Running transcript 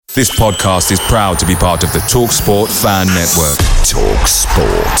This podcast is proud to be part of the TalkSport Fan Network.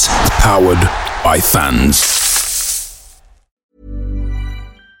 TalkSport. Powered by fans.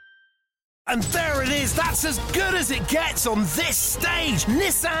 And there it is, that's as good as it gets on this stage.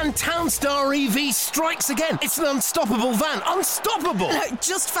 Nissan Townstar EV strikes again. It's an unstoppable van, unstoppable.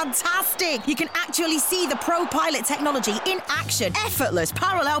 Just fantastic. You can actually see the ProPilot technology in action. Effortless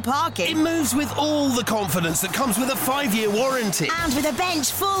parallel parking. It moves with all the confidence that comes with a 5-year warranty. And with a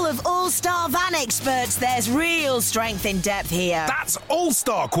bench full of all-star van experts, there's real strength in depth here. That's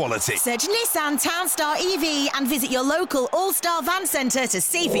all-star quality. Search Nissan Townstar EV and visit your local all-star van centre to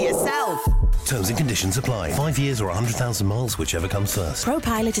see for yourself. Terms and conditions apply. 5 years or 100,000 miles, whichever comes first.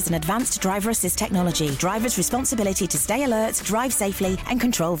 ProPilot is an advanced driver assist technology. Driver's responsibility to stay alert, drive safely and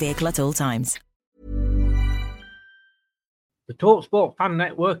control vehicle at all times. The TalkSport Fan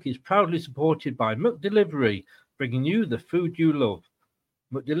Network is proudly supported by McDelivery, bringing you the food you love.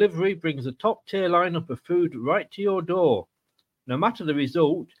 McDelivery brings a top-tier lineup of food right to your door. No matter the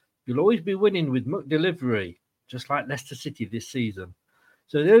result, you'll always be winning with McDelivery, just like Leicester City this season.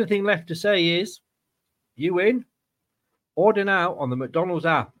 So the only thing left to say is, you win. Order now on the McDonald's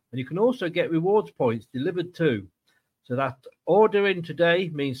app, and you can also get rewards points delivered too. So that ordering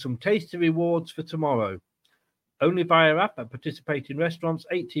today means some tasty rewards for tomorrow. Only via app at participating restaurants,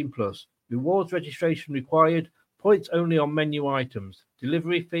 18+. Rewards registration required. Points only on menu items.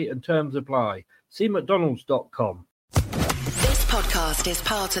 Delivery fee and terms apply. See mcdonalds.com. This podcast is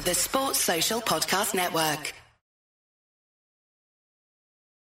part of the Sports Social Podcast Network.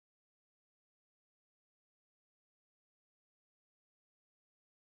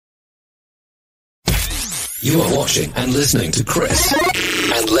 You are watching and listening to Chris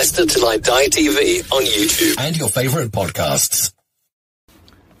and Leicester Till I Die TV on YouTube and your favourite podcasts.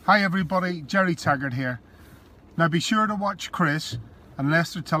 Hi everybody, Jerry Taggart here. Now be sure to watch Chris and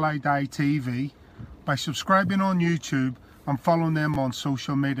Leicester Till I Die TV by subscribing on YouTube and following them on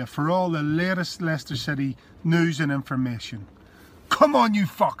social media for all the latest Leicester City news and information. Come on you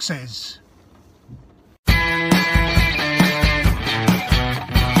foxes!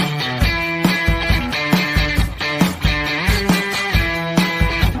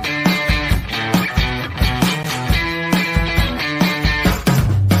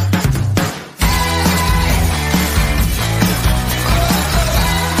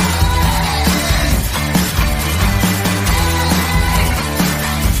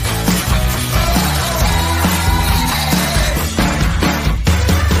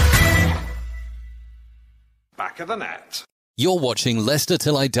 Of the net. You're watching Leicester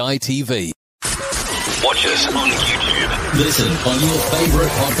Till I Die TV. Watch us on YouTube. Listen on your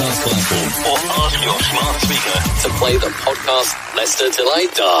favourite podcast platform. Or ask your smart speaker to play the podcast Leicester Till I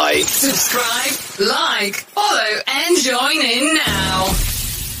Die. Subscribe, like, follow and join in now.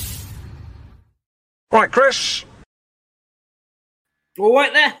 Right, Chris. All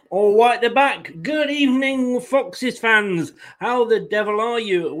right there, all right, they're back. Good evening, Foxes fans. How the devil are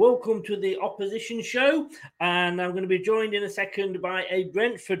you? Welcome to the opposition show. And I'm going to be joined in a second by a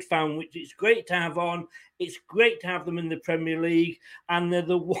Brentford fan, which it's great to have on. It's great to have them in the Premier League. And they're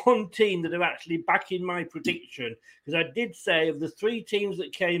the one team that are actually backing my prediction. Because I did say of the three teams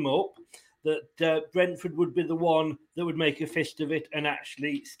that came up, that Brentford would be the one that would make a fist of it and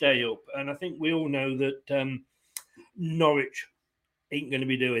actually stay up. And I think we all know that Norwich ain't going to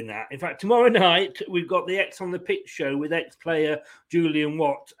be doing that. In fact, tomorrow night, we've got the X on the Pitch show with ex-player Julian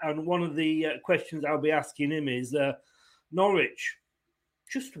Watt. And one of the questions I'll be asking him is, Norwich,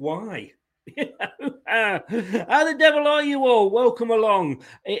 just why? How the devil are you all? Welcome along.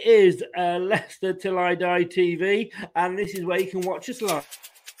 It is Leicester Till I Die TV, and this is where you can watch us live.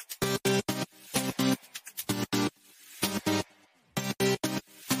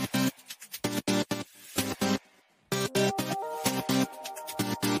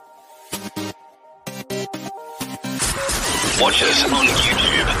 Watch us on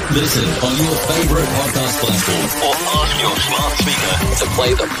YouTube. Listen on your favourite podcast platform. Or ask your smart speaker to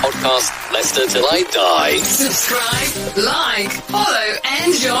play the podcast Leicester Till I Die. Subscribe, like, follow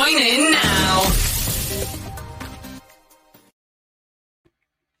and join in now.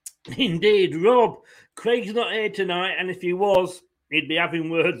 Indeed, Rob. Craig's not here tonight, and if he was, he'd be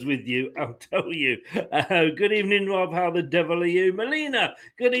having words with you, I'll tell you. Good evening, Rob. How the devil are you? Melina,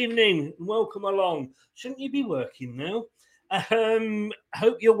 good evening. Welcome along. Shouldn't you be working now?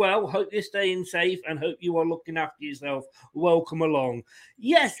 Hope you're well, hope you're staying safe, and hope you are looking after yourself. Welcome along.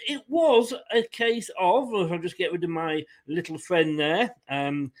 Yes, it was a case of, I'll just get rid of my little friend there,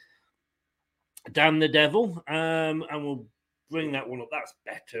 damn the devil, and we'll bring that one up. That's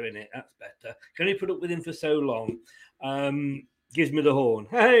better, isn't it? That's better. Can only put up with him for so long. gives me the horn.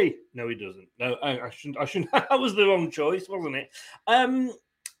 Hey, no, he doesn't. No, I shouldn't. That was the wrong choice, wasn't it?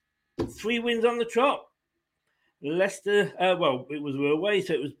 3 wins on the trot. Leicester, well, it was away,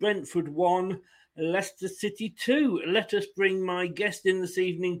 so it was Brentford 1, Leicester City 2. Let us bring my guest in this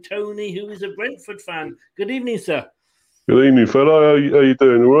evening, Tony, who is a Brentford fan. Good evening, sir. Good evening, fella. How you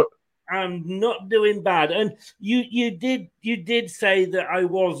doing? All right? I'm not doing bad. And you did say that I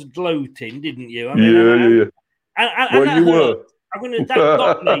was gloating, didn't you? I mean, yeah. Well, you were.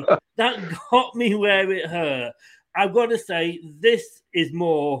 That got me where it hurt. I've got to say, this is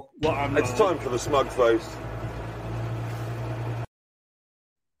more what I'm It's like. time for the smug face.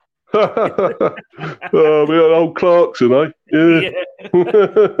 Old Clarkson, eh? Yeah.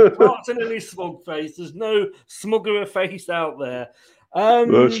 Clarkson and his smug face. There's no smugger face out there.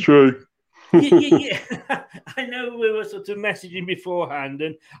 That's true. Yeah. I know we were sort of messaging beforehand,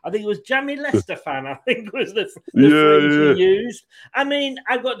 and I think it was Jamie Leicester fan, I think was the phrase you used. I mean,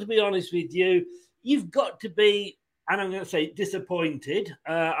 I've got to be honest with you. You've got to be, and I'm going to say disappointed.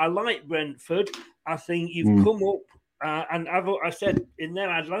 I like Brentford. I think you've come up, and I said in there,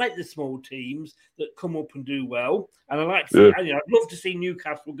 I'd like the small teams that come up and do well. And I like to see, I'd love to see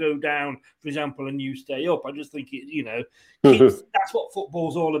Newcastle go down, for example, and you stay up. I just think it, that's what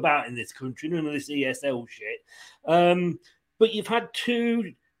football's all about in this country, none of this ESL shit. But you've had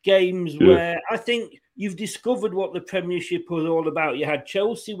 2 games where I think you've discovered what the Premiership was all about. You had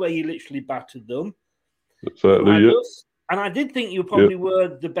Chelsea, where you literally battered them. Exactly, And I did think you probably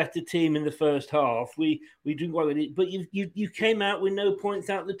were the better team in the first half. We didn't quite get it, but you came out with no points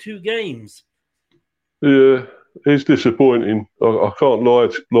out of the 2 games. Yeah, it's disappointing. I can't lie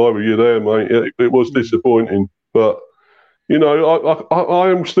with you there, mate. It was disappointing, but I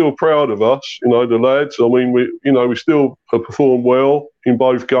am still proud of us. The lads. I mean, we still have performed well in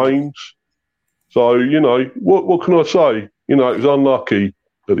both games. So what can I say? It was unlucky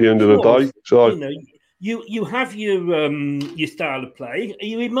at the end of the day. So. You have your style of play.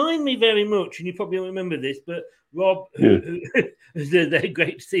 You remind me very much, and you probably don't remember this, but Rob, they're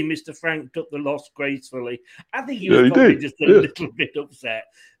great to see Mr. Frank took the loss gracefully. I think he was probably just a little bit upset.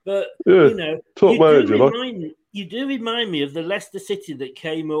 But, top manager, you do remind me of the Leicester City that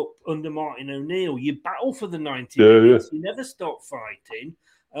came up under Martin O'Neill. You battle for the 90 minutes. You never stop fighting.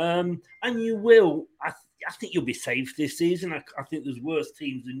 And you will, I think you'll be safe this season. I think there's worse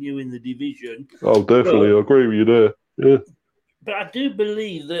teams than you in the division. Oh, definitely. I agree with you there. Yeah. But I do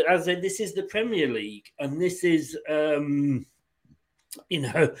believe that, as I said, this is the Premier League, and this is, you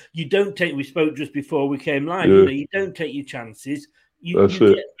don't take. We spoke just before we came live. You don't take your chances. You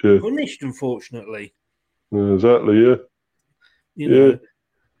get punished, unfortunately. Exactly. Yeah.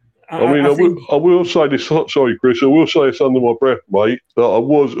 I will say this. Sorry, Chris. I will say this under my breath, mate. That I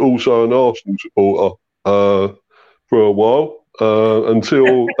was also an Arsenal supporter for a while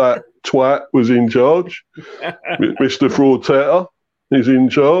until that twat was in charge. Mr. Fraudteta is in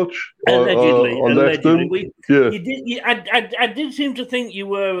charge. Allegedly. I left them. I did seem to think you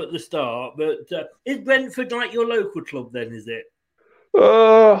were at the start, but is Brentford like your local club then, is it?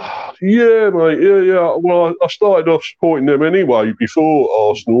 Yeah, mate. Yeah. Well, I started off supporting them anyway before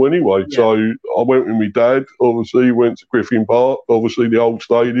Arsenal anyway. Yeah. So I went with my dad, obviously, went to Griffin Park, obviously the old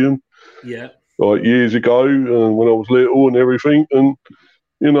stadium. Yeah. Like years ago, when I was little and everything. And,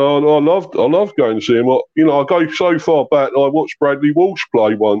 I loved going to see him. I go so far back, I watched Bradley Walsh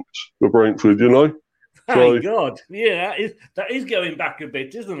play once for Brentford, Thank God. Yeah, that is going back a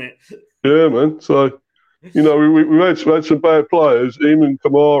bit, isn't it? Yeah, man. So, we've had some bad players, him and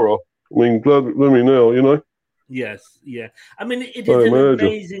Kamara. I mean, let me know, Yes, yeah. I mean, it is an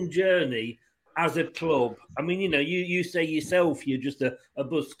amazing journey as a club. I mean, you say yourself you're just a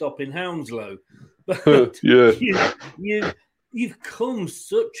bus stop in Hounslow. But you've come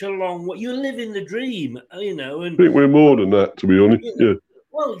such a long way. You're living the dream, And I think we're more than that, to be honest. Yeah.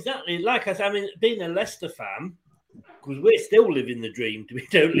 Well, exactly. Like I said, I mean, being a Leicester fan, because we're still living the dream, to be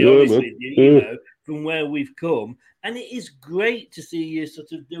totally honest with you, from where we've come. And it is great to see you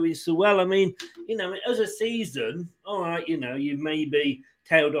sort of doing so well. I mean, as a season, all right, you've maybe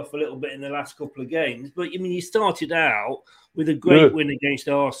tailed off a little bit in the last couple of games, but, you started out with a great win against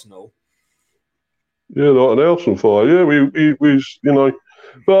Arsenal. Yeah, like an Arsenal fire. Yeah, we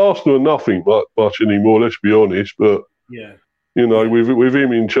but Arsenal are nothing much anymore, let's be honest. But, with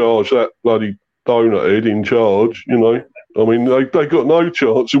him in charge, that bloody donut head in charge, I mean, they got no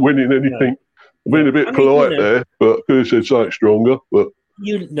chance of winning anything. I've been a bit polite there, but could have said something stronger. But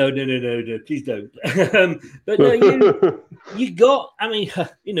no, please don't. But no, you got. I mean,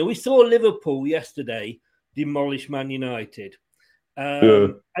 we saw Liverpool yesterday demolish Man United,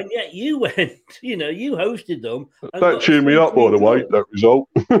 And yet you went, you hosted them. That cheered me up, by the way, that result.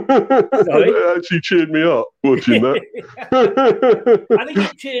 That actually cheered me up watching that. I think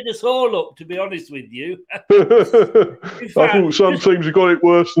it cheered us all up, to be honest with you. I thought some teams have got it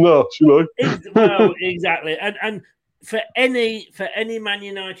worse than us, Well, exactly. And for any Man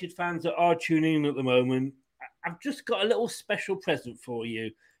United fans that are tuning in at the moment, I've just got a little special present for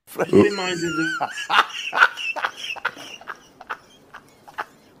you. Just a reminder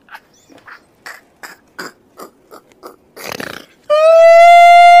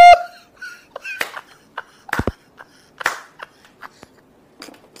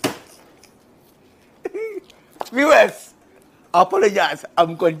Viewers, apologize.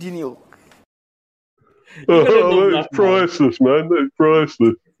 I'm continue. It's priceless, man. It's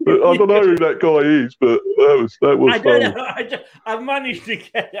priceless. I don't know who that guy is, but that was fun. I've managed to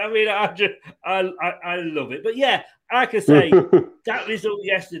get. I mean, I love it. But yeah, like I say, that result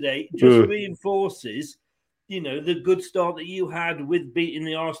yesterday just reinforces, the good start that you had with beating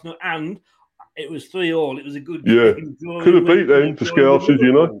the Arsenal, and it was 3-3. It was a good game. Could have beat them, the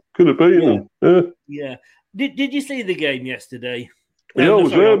Scousers, Could have beaten them. Yeah. Did you see the game yesterday? Yeah, I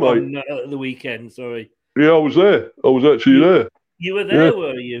was there, mate. The weekend, sorry. Yeah, I was there. I was actually there. You were there,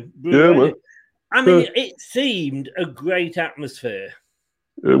 were you? Yeah, man. I mean, it seemed a great atmosphere.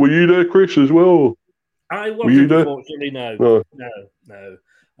 Were you there, Chris, as well? I wasn't, unfortunately, no.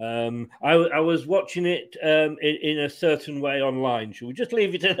 I was watching it in a certain way online. Should we just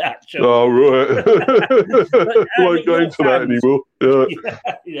leave it at that? Oh, right. I won't go into that anymore. I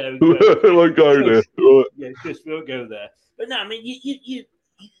won't go there. Right. Yeah, Chris, we won't go there. But no, I mean,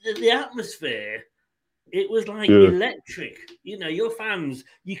 the atmosphere, it was like electric. Your fans,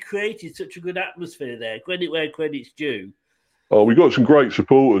 you created such a good atmosphere there. Credit where credit's due. Oh, we got some great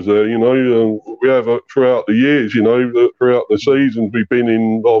supporters there, we have throughout the years, throughout the seasons, we've been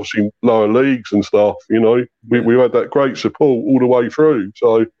in, obviously, lower leagues and stuff, we've had that great support all the way through.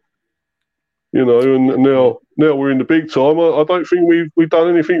 So, and now we're in the big time. I don't think we've done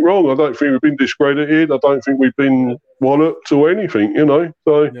anything wrong. I don't think we've been discredited. I don't think we've been walloped or anything,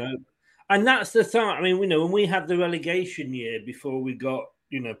 So. No. And that's the start. I mean, when we had the relegation year before we got,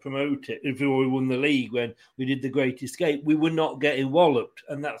 promoted, before we won the league, when we did the Great Escape, we were not getting walloped.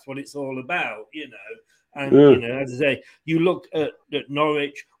 And that's what it's all about, And, as I say, you look at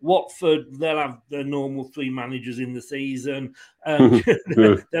Norwich, Watford, they'll have their normal 3 managers in the season, and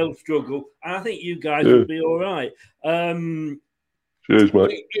they'll struggle. And I think you guys will be all right. Cheers,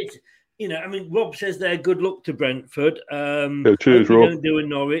 mate. I mean, Rob says they're good luck to Brentford. Cheers, Rob. Don't do a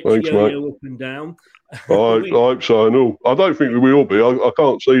Norwich. Thanks, mate. Up and down. I hope so. No, I don't think we will be. I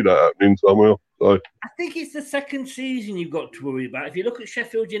can't see that happening somewhere. So. I think it's the second season you've got to worry about. If you look at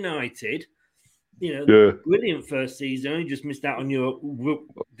Sheffield United, brilliant first season. You just missed out on your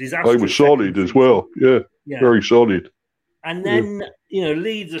disaster. They were solid as well. Yeah, very solid. And then,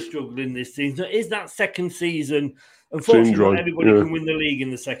 Leeds are struggling this season. Is that second season? Unfortunately, not everybody can win the league in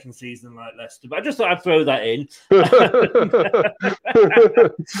the second season like Leicester. But I just thought I'd throw that in.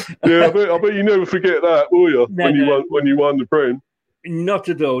 I bet you never forget that, will you? When you won the Prem. Not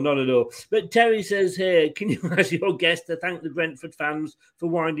at all, not at all. But Terry says here, can you ask your guest to thank the Brentford fans for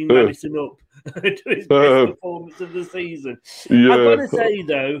winding Maddison up to his best performance of the season? I've got to say,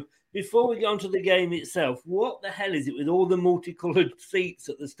 though, before we get on to the game itself, what the hell is it with all the multicoloured seats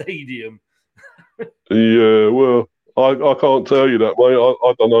at the stadium? Yeah, well, I can't tell you that, mate.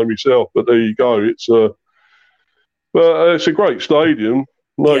 I don't know myself, but there you go. It's a great stadium,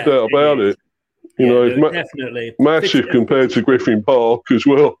 no doubt about it. Definitely massive compared to Griffin Park as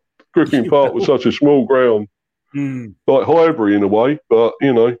well. Griffin Park was such a small ground, like Highbury in a way, but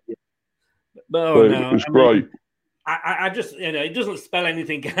it was great. I just, it doesn't spell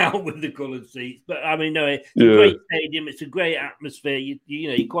anything out with the coloured seats, but I mean, no, it's a great stadium. It's a great atmosphere.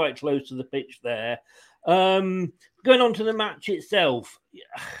 You're quite close to the pitch there. Going on to the match itself,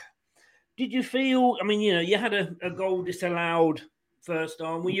 did you feel? I mean, you had a goal disallowed first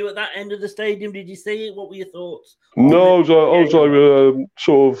on. Were you at that end of the stadium? Did you see it? What were your thoughts? No, I was over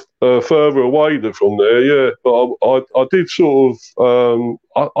sort of further away from there, yeah. But I did sort of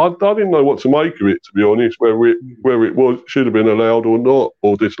I didn't know what to make of it, to be honest. Whether it should have been allowed or not,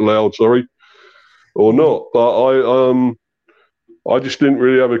 or disallowed, sorry, or not. But I just didn't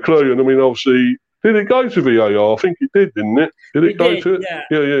really have a clue. And I mean, obviously, did it go to VAR? I think it did, didn't it? Did it go to it?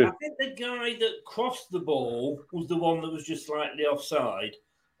 Yeah. I think the guy that crossed the ball was the one that was just slightly offside.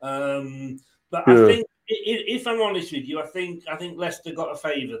 But I think, if I'm honest with you, I think Leicester got a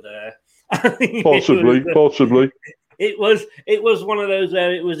favour there. Possibly. it was one of those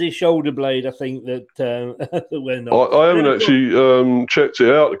where it was his shoulder blade, I think, that that went off. I haven't actually checked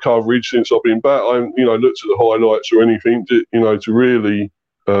it out, the coverage, since I've been back. I haven't, looked at the highlights or anything, to really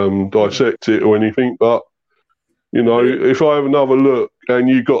dissect it or anything. But, if I have another look and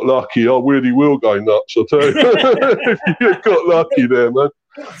you got lucky, I really will go nuts, I'll tell you. If you got lucky there, man.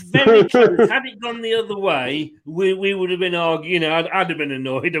 Very close. Had it gone the other way, we would have been arguing. I'd have been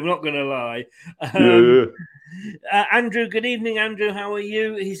annoyed. I'm not going to lie. Andrew, good evening, Andrew. How are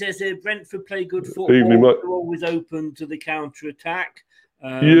you? He says Brentford play good football. Evening, mate. They're always open to the counter attack.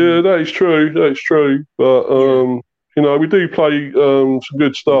 That is true. That is true. But we do play some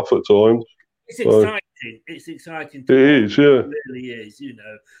good stuff at times. It's exciting. It's exciting. It is, yeah. It really is,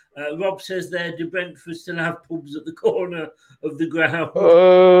 Rob says there, do Brentford still have pubs at the corner of the ground?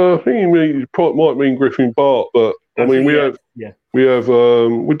 I think he might mean Griffin Park, but we do have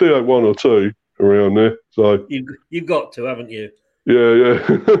one or two around there. So you've got to, haven't you? Yeah.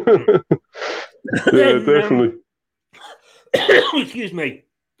 Yeah, definitely. Excuse me.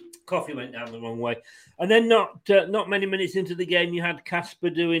 Coffee went down the wrong way. And then not many minutes into the game, you had Casper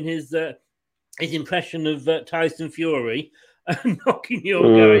doing his impression of Tyson Fury and knocking your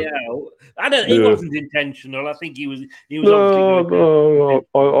guy out. It wasn't intentional. I think he was. No,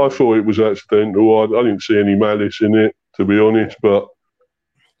 I thought it was accidental. I didn't see any malice in it, to be honest. But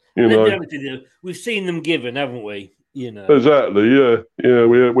we've seen them given, haven't we? Exactly. Yeah.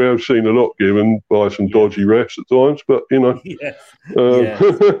 We have seen a lot given by some dodgy refs at times, but Yes.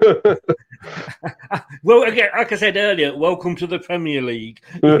 Well, again, like I said earlier, welcome to the Premier League.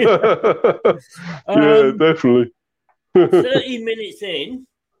 Definitely. 30 minutes in,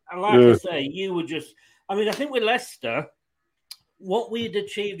 and like I say, you were just. I mean, I think with Leicester, what we had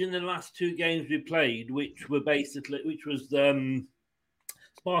achieved in the last two games we played, which was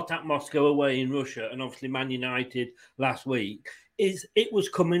Spartak Moscow away in Russia, and obviously Man United last week, is it was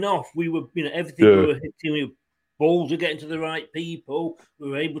coming off. We were, everything we were hitting, balls were getting to the right people. We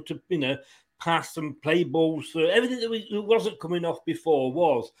were able to, pass and play balls through. Everything that wasn't coming off before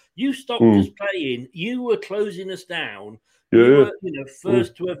was. You stopped us playing. You were closing us down. You were,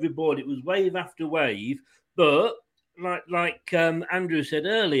 first to every board. It was wave after wave. But like Andrew said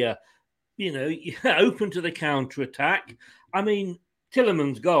earlier, open to the counter attack. I mean,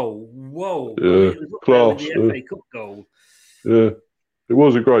 Tillerman's goal. Whoa! Yeah, it was up class. there with the FA Cup goal. Yeah, it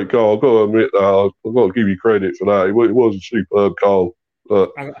was a great goal. I've got to admit that. I've got to give you credit for that. It was a superb goal.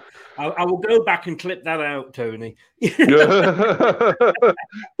 But I will go back and clip that out, Tony.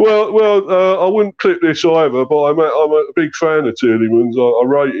 Well, I wouldn't clip this either, but I'm a big fan of Tielemans. I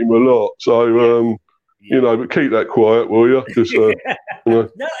rate him a lot. So, but keep that quiet, will you? Because, No,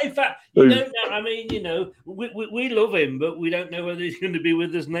 in fact, you don't know. I mean, we love him, but we don't know whether he's going to be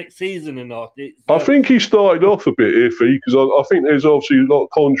with us next season or not. I think he started off a bit iffy because I think there's obviously a lot of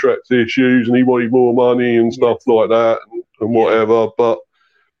contract issues and he wanted more money and stuff like that and whatever. But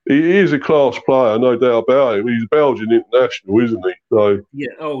he is a class player, no doubt about it. He's a Belgian international, isn't he? So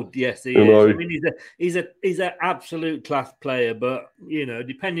yes, he is. I mean, he's an absolute class player. But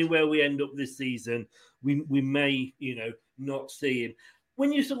depending where we end up this season, we may not see him.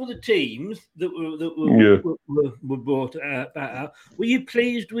 When you saw the teams that were brought out, were you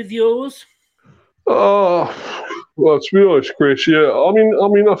pleased with yours? Well, to be honest, Chris, I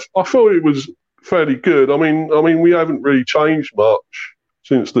mean, I thought it was fairly good. I mean, we haven't really changed much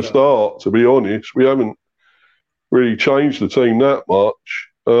since the start. To be honest, we haven't really changed the team that much.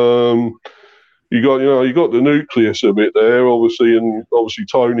 You got the nucleus a bit there, obviously, and obviously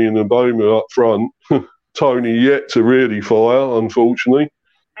Tony and Mboma up front. Tony yet to really fire, unfortunately.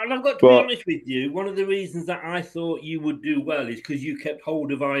 And I've got to be honest with you, one of the reasons that I thought you would do well is because you kept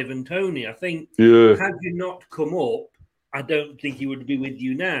hold of Ivan Toney. I think had you not come up, I don't think he would be with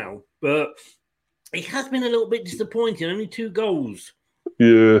you now. But it has been a little bit disappointing. Only 2 goals.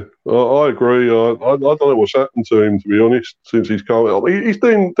 Yeah, I agree. I don't know what's happened to him, to be honest, since he's come up. He's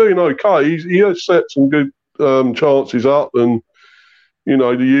doing okay. He has set some good chances up and,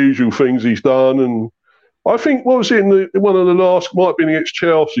 the usual things he's done. And I think, what was it, one of the last, might have been against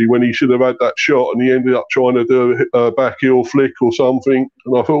Chelsea, when he should have had that shot and he ended up trying to do a back heel flick or something.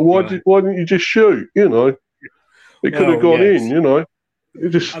 And I thought, why didn't you just shoot? It could have gone in, It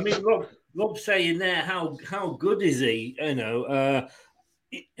just... I mean, Rob's saying there, how good is he? I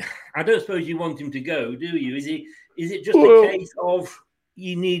don't suppose you want him to go, do you? Is it just a case of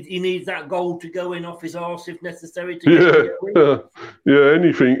he needs that goal to go in off his arse if necessary?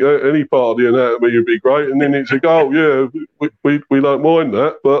 Anything, any part of the anatomy would be great, and then it's a goal. We don't mind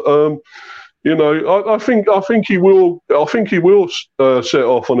that, but You know, I think he will. I think he will set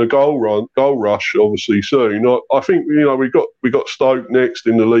off on a goal rush, obviously soon. I think we got Stoke next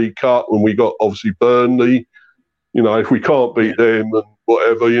in the League Cup, and we got obviously Burnley. You know, if we can't beat them and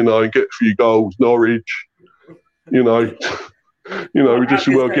whatever, and get a few goals, Norwich. We just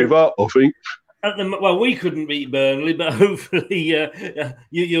well give up. I think. Well, we couldn't beat Burnley, but hopefully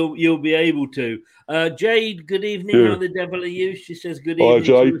you'll be able to. Jade, good evening. Yeah. How the devil are you? She says good Hi, evening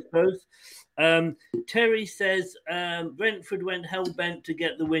Jade. to us both. Terry says Brentford went hell-bent to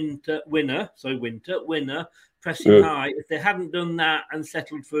get the winner, pressing high. If they hadn't done that and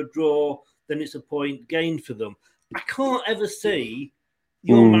settled for a draw, then it's a point gained for them. I can't ever see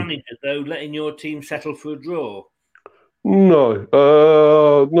your manager, though, letting your team settle for a draw. No,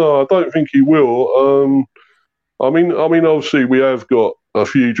 I don't think he will. I mean, obviously we have got a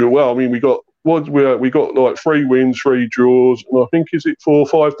few draws. Well, I mean, we got like 3 wins, 3 draws, and I think is it 4 or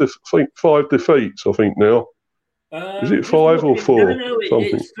 5? Five defeats. I think now. Is it 5 or 4? No,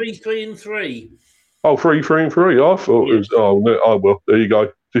 it's 3 and 3. Oh, 3 and 3. I thought it was. Oh, no, well, there you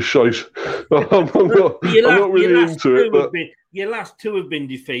go. Just shows. I'm not really into it, but. Your last 2 have been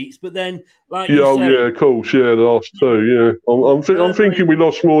defeats, but then, like yeah, you said, of course, the last 2, yeah. I'm thinking we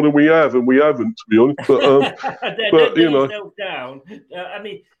lost more than we have, and we haven't, to be honest. But, don't get yourself down. I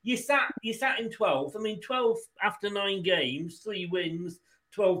mean, you sat in 12th. I mean, 12 after 9 games, 3 wins,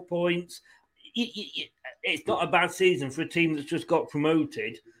 12 points. It's not a bad season for a team that's just got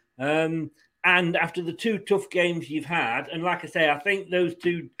promoted. And after the 2 tough games you've had, and like I say, I think those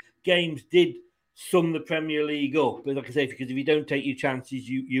 2 games did sum the Premier League up, but like I say, because if you don't take your chances,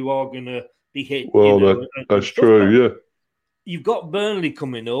 you are going to be hit. Well, that's true. Yeah, you've got Burnley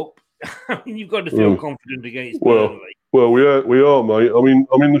coming up. I mean, you've got to feel confident against Burnley. Well, we are, mate. I mean,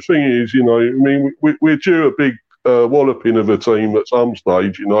 the thing is, we're due a big walloping of a team at some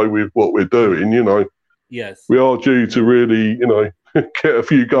stage. With what we're doing, Yes, we are due to really, get a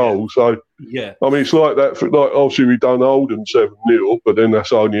few goals. So yeah, I mean, it's like that. Like obviously we've done Oldham 7-0, but then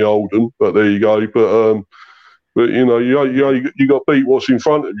that's only Oldham. But there you go. But you got beat what's in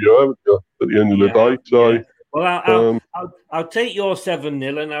front of you, haven't you? At the end of the day. So yeah. Well, I'll take your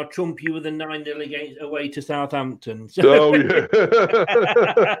 7-0 and I'll trump you with a 9-0 away to Southampton. So. Oh yeah,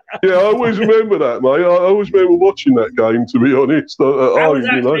 yeah. I always remember that, mate. I always remember watching that game. To be honest, I was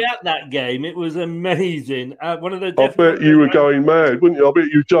actually at that game. It was amazing. One of the. I bet you were going mad, wouldn't you? I bet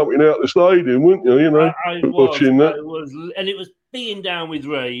you were jumping out the stadium, wouldn't you? I was watching that. And it was beating down with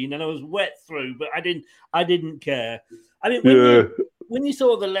rain, and I was wet through, but I didn't care. I mean, when you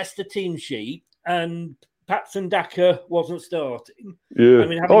saw the Leicester team sheet and Patson Daka wasn't starting. Yeah, I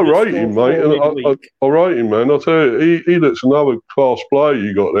mean, I rate him, mate. I rate him, man. I'll tell you, he looks another class player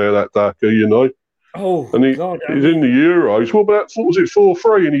you got there, that Daka, Oh, and he's in the Euros. What about, was it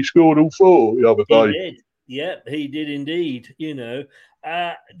 4-3 and he scored all 4 the other day? He did. Yeah, he did indeed,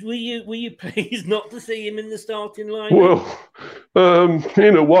 Were you pleased not to see him in the starting line? Well,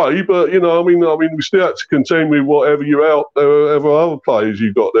 in a way, but I mean, we still had to contend with whatever other players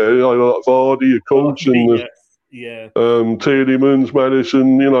you got there. Like Vardy, of course, and Tielemans,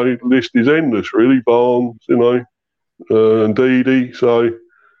 Maddison. The list is endless, really. Barnes, and Ndidi. So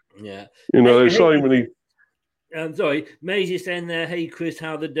there's so many. I'm sorry, Maisie's saying there, "Hey Chris,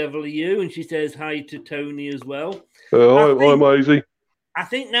 how the devil are you?" And she says hi to Tony as well. Hi, Maisie. I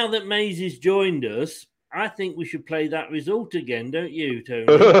think now that Maisie's joined us, I think we should play that result again, don't you, Tony?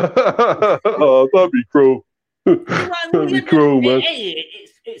 Oh, that'd be cruel. That'd be cruel, man.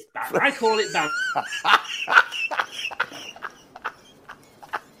 It's bad. I call it bad.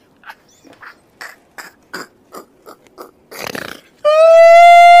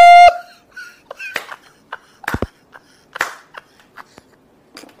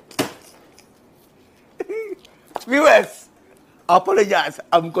 Viewers, apologize.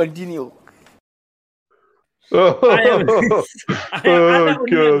 I'm continue. Oh,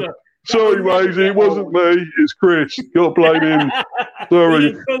 God. Sorry, Maisie, it wasn't me. It's Chris. Got to blame him. Sorry. He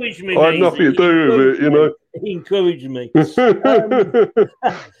encouraged me, I had nothing to do with it, He encouraged me.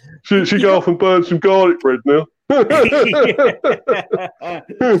 She go off and burn some garlic bread now. I tell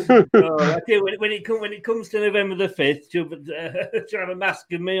you, when it comes to November the 5th, she'll have a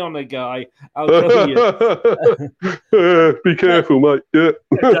mask of me on a guy. I'll tell you. Be careful, mate. Yeah.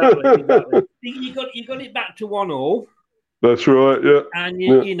 Exactly. You got it back to 1-1. That's right. Yeah.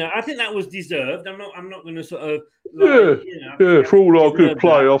 And I think that was deserved. I'm not going to sort of. For all our good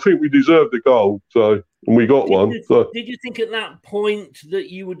play, I think we deserved the goal. So, and we got one. Did you think at that point that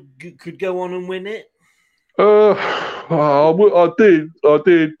you could go on and win it? I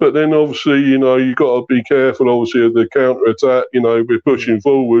did, but then obviously, you know, you got to be careful, obviously, of the counter attack. You know, we're pushing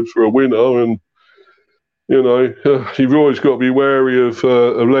forward for a winner, and you know, you've always got to be wary of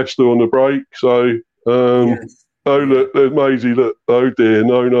Leicester on the break. So, oh look, there's Maisie. Look, oh dear,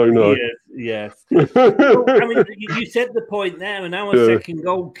 no. Yes. Well, I mean, you said the point there, and our second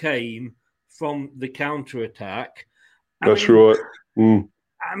goal came from the counter attack. That's right.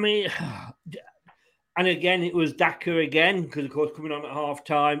 I mean. And again, it was Daka again, because, of course, coming on at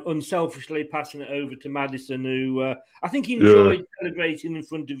half-time, unselfishly passing it over to Maddison, who I think he enjoyed celebrating in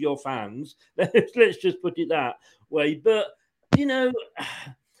front of your fans. Let's just put it that way. But, you know,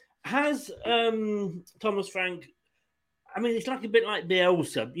 has Thomas Frank... I mean, it's like a bit like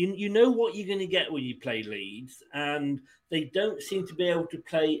Bielsa. You know what you're going to get when you play Leeds, and they don't seem to be able to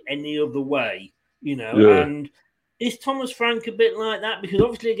play any other way, you know, and... Is Thomas Frank a bit like that? Because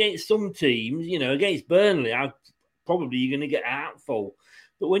obviously against some teams, you know, against Burnley, probably you're going to get a hatful.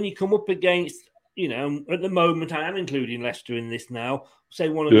 But when you come up against, you know, at the moment, I am including Leicester in this now, say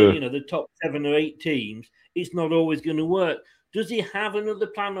one of the, you know, the top 7 or 8 teams, it's not always going to work. Does he have another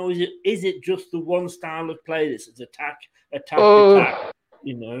plan, or is it just the one style of play that's attack,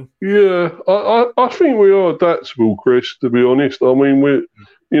 you know? Yeah, I think we are adaptable, Chris, to be honest. I mean, we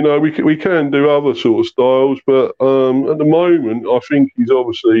can do other sort of styles, but at the moment, I think he's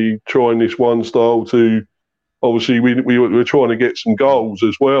obviously trying this one style to. Obviously, we're trying to get some goals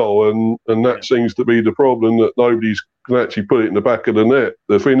as well, and that seems to be the problem, that nobody's can actually put it in the back of the net.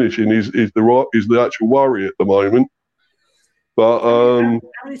 The finishing is the actual worry at the moment. But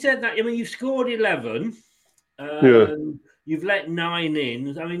having said that, I mean, you've scored 11. You've let 9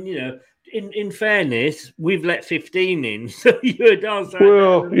 in. I mean, you know. In fairness, we've let 15 in. So you don't.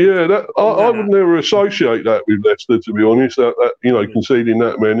 I would never associate that with Leicester, to be honest. That you know, conceding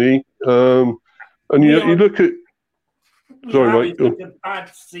that many. And you look at. Sorry, mate. It's a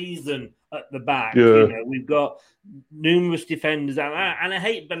bad season at the back. Yeah. You know, we've got numerous defenders, and I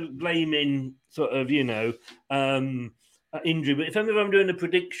hate blaming sort of, you know, injury. But if I'm doing a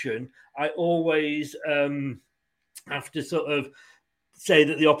prediction, I always have to sort of say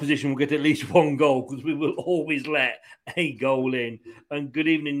that the opposition will get at least 1 goal, because we will always let a goal in. And good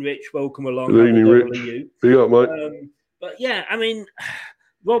evening, Rich. Welcome along. Good evening, Rich. Big up, mate. But yeah, I mean,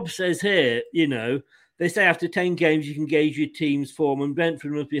 Rob says here, you know, they say after 10 games you can gauge your team's form, and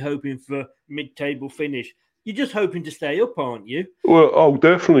Brentford must be hoping for mid-table finish. You're just hoping to stay up, aren't you? Well,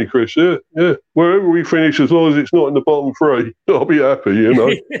 definitely, Chris. Yeah. Wherever we finish, as long as it's not in the bottom 3, I'll be happy. You know,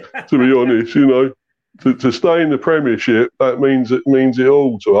 to be honest, you know. To stay in the Premiership, that means it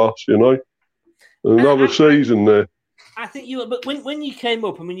all to us, you know. Another season there. I think but when you came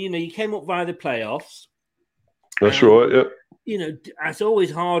up, I mean, you know, you came up via the playoffs. That's right, yeah. You know, it's always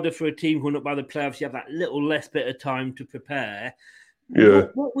harder for a team going up by the playoffs. You have that little less bit of time to prepare. Yeah.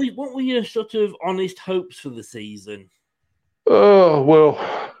 What were your sort of honest hopes for the season?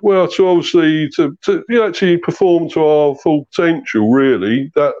 Well, to obviously to actually perform to our full potential,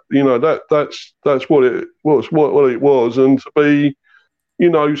 really. That, you know, that's what it was, and to be, you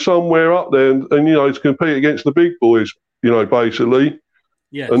know, somewhere up there, and you know, to compete against the big boys, you know, basically,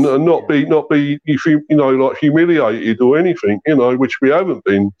 and not be you know, like humiliated or anything, you know, which we haven't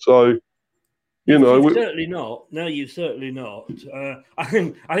been. So. You know, certainly not. No, you've certainly not. I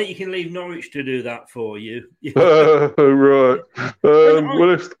think you can leave Norwich to do that for you. Right.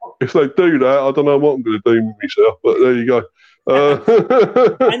 Well, if they do that, I don't know what I'm going to do with myself. But there you go.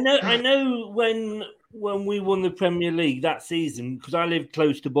 I know when we won the Premier League that season, because I lived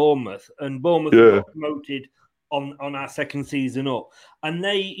close to Bournemouth, and Bournemouth got promoted on our second season up, and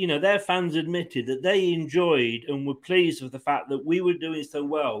they, you know, their fans admitted that they enjoyed and were pleased with the fact that we were doing so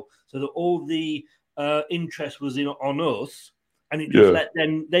well, so that all the interest was on us, and it just let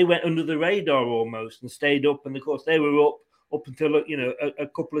them. They went under the radar almost and stayed up, and of course they were up until, you know, a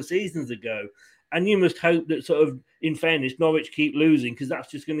couple of seasons ago. And you must hope that, sort of, in fairness, Norwich keep losing, because that's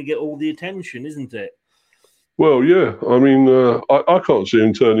just going to get all the attention, isn't it? Well, yeah. I mean, I can't see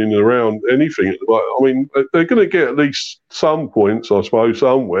them turning around anything at the moment. I mean, they're going to get at least some points, I suppose,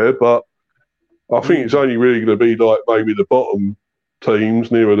 somewhere. But I think it's only really going to be like maybe the bottom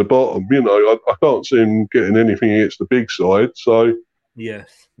teams nearer the bottom. You know, I can't see them getting anything against the big side. So, yes.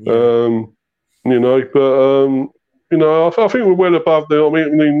 You know, but you know, I think we're well above them. I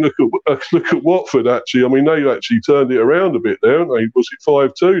mean, look at Watford. Actually, I mean, they actually turned it around a bit there, haven't they? Was it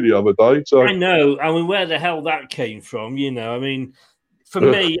 5-2 the other day? So I know. I mean, where the hell that came from? You know, I mean, For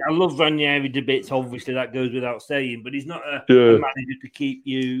me, I love Ranieri to bits. Obviously, that goes without saying, but he's not a manager to keep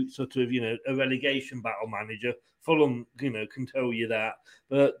you sort of, a relegation battle manager. Fulham, can tell you that.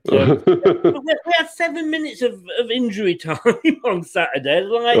 But we had 7 minutes of injury time on Saturday.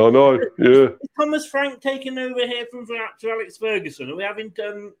 Like, I know, yeah. Is Thomas Frank taking over here from to Alex Ferguson? Are we having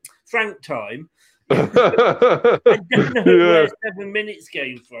Frank time? I don't know where 7 minutes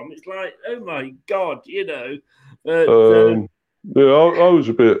came from. It's like, oh my God, But, I was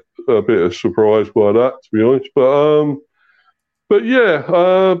a bit surprised by that, to be honest. But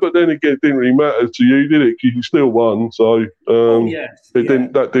then again, it didn't really matter to you, did it? Because you still won, so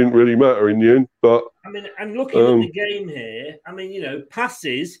that didn't really matter in the end. But I mean, and looking at the game here, I mean,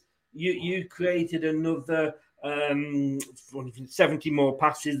 passes. You created another 70 more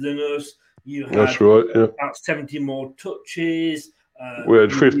passes than us. You had that's right, yeah. About 70 more touches. We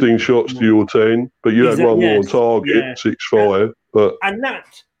had 15 shots to your 10, but you had one more on target, 6-5. And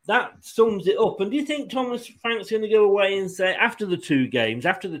that sums it up. And do you think Thomas Frank's going to go away and say, after the 2 games,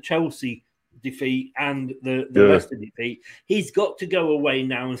 after the Chelsea defeat and the Leicester defeat, he's got to go away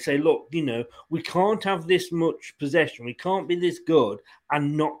now and say, look, we can't have this much possession. We can't be this good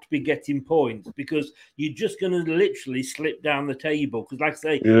and not be getting points, because you're just going to literally slip down the table. Because, like I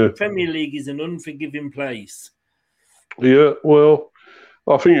say, the Premier League is an unforgiving place. Yeah, well,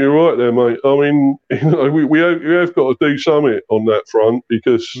 I think you're right there, mate. I mean, we have got to do something on that front,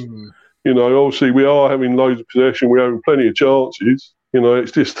 because, obviously we are having loads of possession. We're having plenty of chances.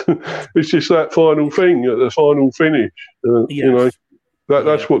 It's just that final thing at the final finish.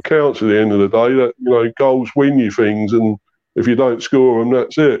 That's what counts at the end of the day. That goals win you things, and if you don't score them,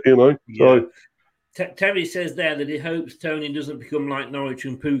 that's it. So. Terry says there that he hopes Tony doesn't become like Norwich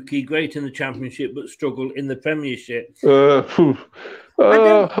and Pookie, great in the Championship but struggle in the Premiership. I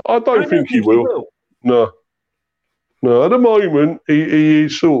don't think he will. No, at the moment he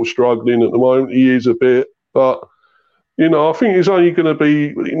is sort of struggling. At the moment he is a bit, but I think it's only going to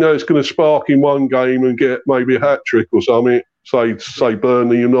be it's going to spark in one game and get maybe a hat trick or something. Say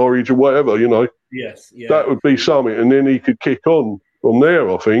Burnley and Norwich or whatever. Yes, yeah. That would be something, and then he could kick on from there,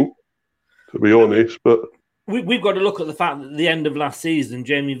 I think. To be honest, but we've got to look at the fact that at the end of last season,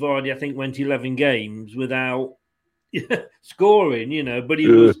 Jamie Vardy, I think, went 11 games without scoring. But he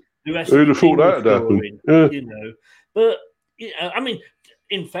was the rest. Who'd have thought that would happen? Yeah. But I mean,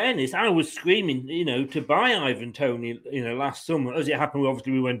 in fairness, I was screaming, to buy Ivan Toney, last summer. As it happened,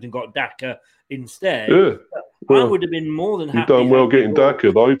 obviously we went and got Daka instead. Yeah. I would have been more than happy. You've done well getting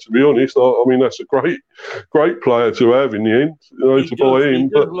Daka, though, to be honest. I mean, that's a great player to have in the end, to buy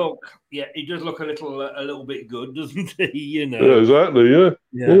in. He does look a little bit good, doesn't he? Yeah, exactly,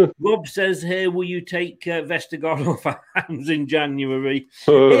 yeah. Rob says here, will you take Vestergaard off our hands in January?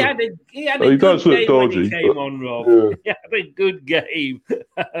 He had a good game when he came on, Rob. Yeah. He had a good game.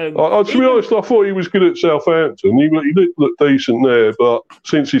 To be honest, I thought he was good at Southampton. He looked decent there, but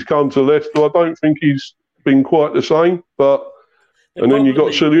since he's come to Leicester, I don't think he's been quite the same. And then you've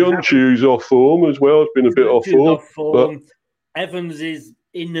got Soyuncu's off form as well. It's been a bit off form. But Evans is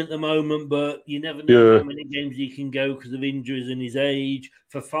in at the moment, but you never know how many games he can go because of injuries and his age.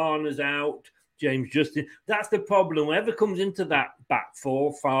 Fofana's out. James Justin. That's the problem. Whoever comes into that back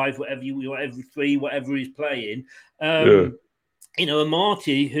 4, 5, whatever 3, whatever he's playing.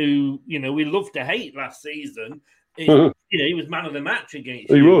 Marty, who we loved to hate last season. He was man of the match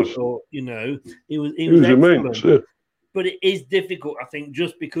against. He was. He was immense. Yeah. But it is difficult, I think,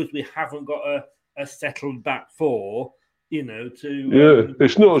 just because we haven't got a settled back 4.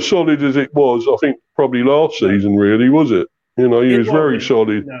 It's not as solid as it was, I think, probably last season, really, was it? He was very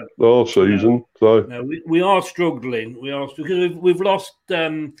solid last season. So we are struggling. Because we've lost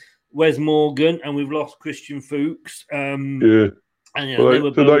Wes Morgan and we've lost Christian Fuchs. And,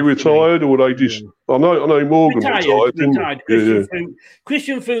 did they retired or were they just? I know Morgan retired.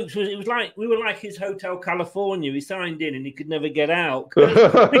 Christian Fuchs was like we were like his Hotel California. He signed in and he could never get out. we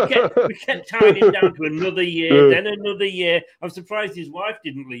kept tying him down to another year, then another year. I'm surprised his wife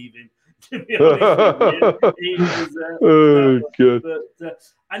didn't leave him. To be honest with you. He was, but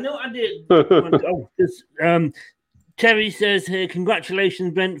I know I did. Terry says here,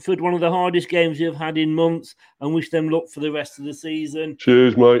 congratulations, Brentford. One of the hardest games you've had in months, and wish them luck for the rest of the season.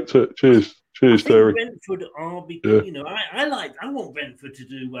 Cheers, mate. Cheers, Terry. Brentford are because I want Brentford to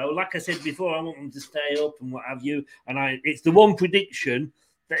do well. Like I said before, I want them to stay up and what have you. And it's the one prediction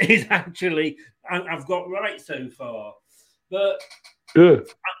that is actually I've got right so far. But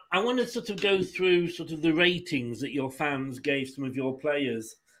I want to sort of go through sort of the ratings that your fans gave some of your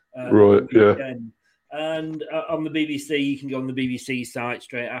players. Right. And on the BBC, you can go on the BBC site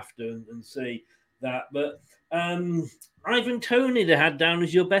straight after and see. that. But Ivan Toney they had down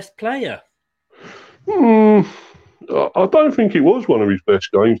as your best player. I don't think it was one of his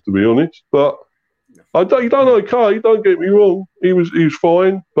best games, to be honest. But he done okay. Don't get me wrong. He was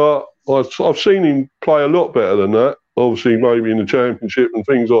fine, but I've seen him play a lot better than that. Obviously, maybe in the championship and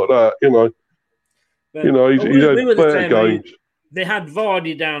things like that. But, he's had better games. They had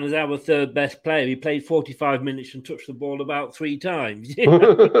Vardy down as our third best player. He played 45 minutes and touched the ball about 3 times.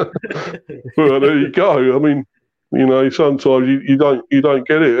 Well, there you go. I mean, sometimes you don't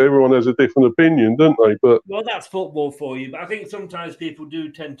get it. Everyone has a different opinion, don't they? But well, that's football for you. But I think sometimes people do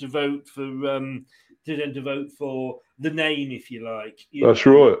tend to vote for the name, if you like. That's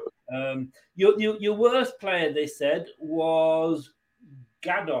right. Your worst player, they said, was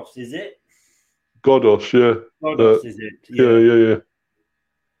Gados. Is it? Godos, yeah. Godos, is it?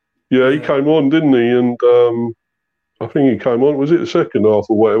 Yeah, he came on, didn't he? And I think he came on, was it the second half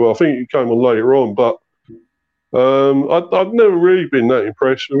or whatever? I think he came on later on, but I've never really been that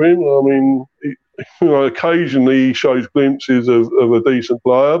impressed with him. I mean, occasionally he shows glimpses of a decent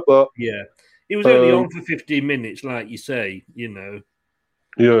player, but... Yeah, he was only on for 15 minutes, like you say,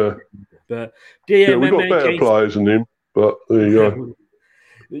 Yeah. But we've got better players than him, but there you go.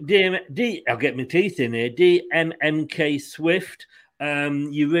 I'll get my teeth in here. DMMK Swift.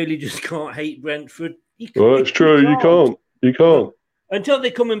 You really just can't hate Brentford. Well, that's true. You can't. Until they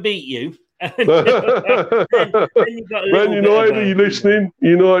come and beat you. then Man United, are you listening?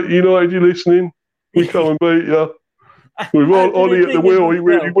 United, you listening? We come and beat you. With Ollie at the wheel, he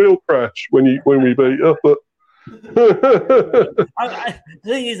really will crash when we beat you. But the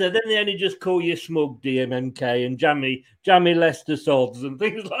thing is that then they only just call you smug DMMK and jammy Leicester sods and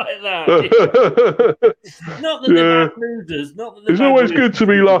things like that. Not that they're bad losers. It's always good to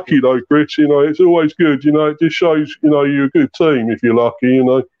be lucky, though, Chris. It's always good. It just shows you're a good team if you're lucky.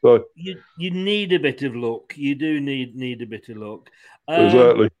 So you need a bit of luck. You do need a bit of luck.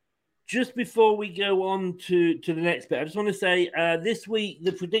 Exactly. Just before we go on to the next bit, I just want to say this week,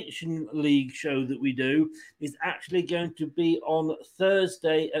 the Prediction League show that we do is actually going to be on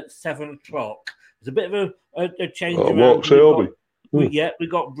Thursday at 7 o'clock. There's a bit of a change around. Mark Selby. We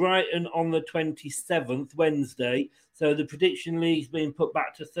got Brighton on the 27th, Wednesday. So the Prediction League's been put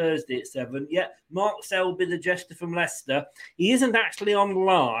back to Thursday at 7. Yeah, Mark Selby, the jester from Leicester. He isn't actually on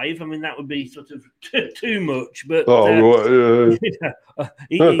live. I mean, that would be sort of too much. But right, yeah.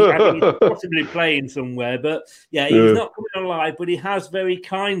 He's possibly playing somewhere. But yeah, he's not coming on live. But he has very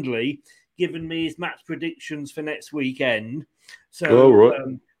kindly given me his match predictions for next weekend. So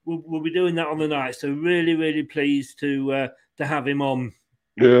we'll be doing that on the night. So really, really pleased to have him on.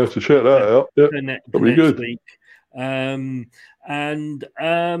 Yeah, to check that out. Yeah, that'll be good. Week. So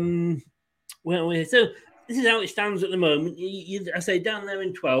this is how it stands at the moment. I say down there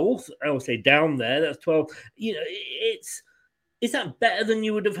in 12th. I will say down there. That's 12. Is that better than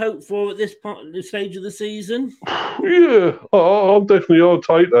you would have hoped for at this stage of the season? Yeah, I'll take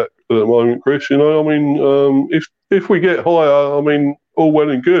that at the moment, Chris. I mean, if we get higher, I mean, all well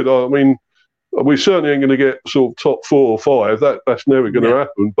and good. I mean, we certainly ain't going to get sort of top 4 or 5. That's never going to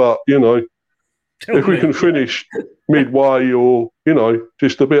happen. But if we can finish midway or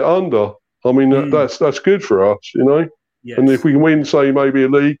just a bit under, I mean that's good for us, Yes. And if we can win, say maybe a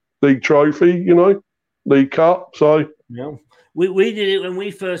league trophy, League Cup. So yeah, we did it when we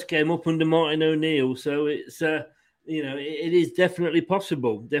first came up under Martin O'Neill. So it's it is definitely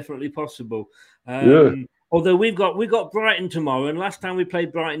possible. Definitely possible. Although we've got Brighton tomorrow, and last time we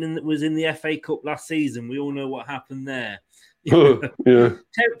played Brighton was in the FA Cup last season. We all know what happened there.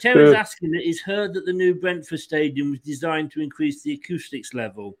 Terry's asking that he's heard that the new Brentford Stadium was designed to increase the acoustics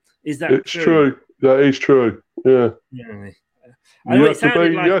level. Is that it's true? That is true. Yeah. You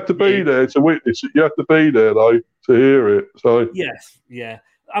have to be there to witness it. You have to be there though to hear it. So yes, yeah.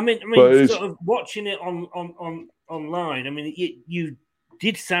 I mean, sort of watching it on online. I mean, you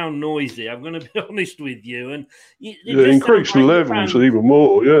did sound noisy. I'm going to be honest with you, and increase the levels even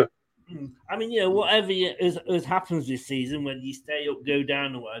more. Yeah. I mean, whatever happens this season, whether you stay up, go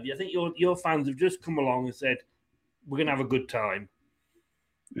down, or whatever, I think your fans have just come along and said, "We're going to have a good time."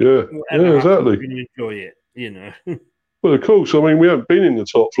 Yeah, exactly. We're going to enjoy it, Well, of course. I mean, we haven't been in the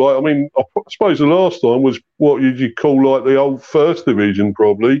top flight. I mean, I suppose the last time was what you'd call like the old First Division,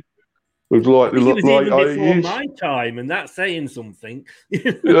 probably. It was like the late 80s. Before my time, and that's saying something. Well,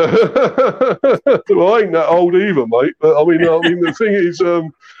 I ain't that old either, mate. But I mean, the thing is,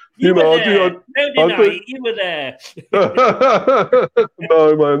 you were there.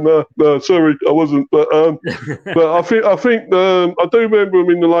 No, man, no, sorry, I wasn't. But I think I do remember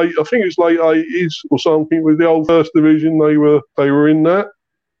them in the late. I think it's late 80s or something with the old First Division. They were in that.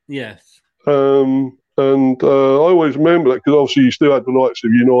 Yes. And I always remember that because obviously you still had the likes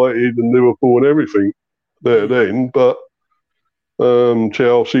of United and Liverpool and everything there then, but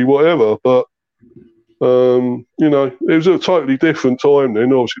Chelsea, whatever. But you know, it was a totally different time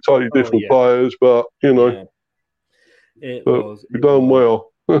then. Obviously, totally different players, but you know, we've done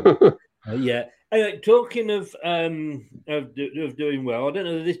well. Yeah. Anyway, talking of doing well, I don't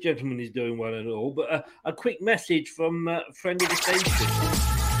know if this gentleman is doing well at all, but a quick message from a friend of the station.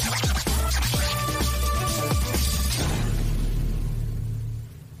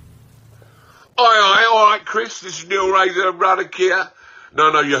 Aye, all right, Chris. This is Neil Razor and Ruddock here.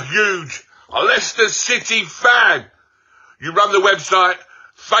 No, you're huge. A Leicester City fan. You run the website,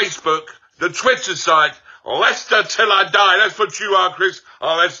 Facebook, the Twitter site, Leicester till I die. That's what you are, Chris.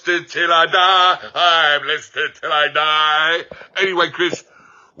 Oh, Leicester till I die. I'm Leicester till I die. Anyway, Chris,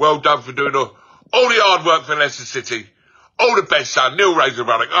 well done for doing all the hard work for Leicester City. All the best, son. Neil Razor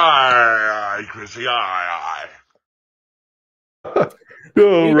Ruddock. Aye, Chrissy. Aye.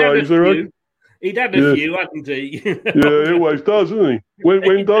 Oh, Razor, right? He'd had a few, hadn't he? Yeah, he always does, doesn't he?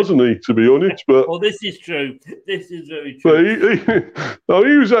 When doesn't he, to be honest? But well, this is true. This is very true. But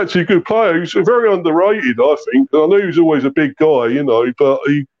he was actually a good player. He was very underrated, I think. I know he was always a big guy, you know, but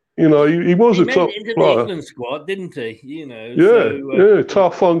he was a top into player. The England squad, didn't he? You know. Yeah,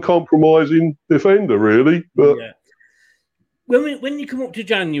 tough, uncompromising defender, really. But when you come up to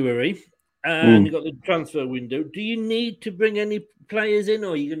January and you've got the transfer window, do you need to bring any players in,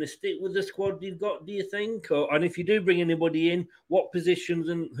 or are you going to stick with the squad you've got, do you think? And if you do bring anybody in, what positions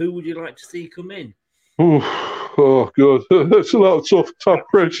and who would you like to see come in? Oh, God. That's a lot of tough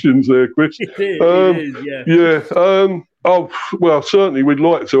questions there, Chris. It is, yeah. Oh, well, certainly we'd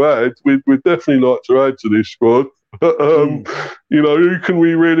like to add. We'd definitely like to add to this squad. But, you know, who can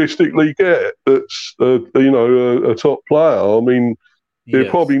we realistically get that's, a top player? I mean, he'll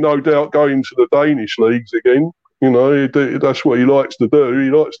probably no doubt go into the Danish leagues again. You know, that's what he likes to do. He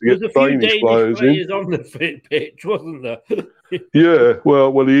likes to get the Danish players in. On the fit pitch, wasn't there? Yeah,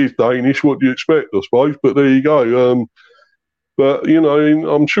 well, he is Danish. What do you expect, I suppose? But there you go. But, you know,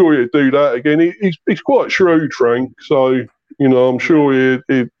 I'm sure he'd do that again. He's quite shrewd, Frank. So, you know, I'm sure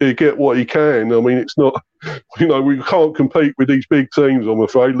he'd get what he can. I mean, it's not, you know, we can't compete with these big teams, I'm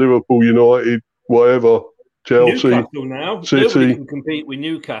afraid. Liverpool, United, whatever. Chelsea, Newcastle now. City. Nobody can compete with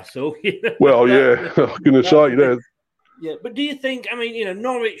Newcastle. Well, yeah, I was going to say that. Yeah, but do you think? I mean, you know,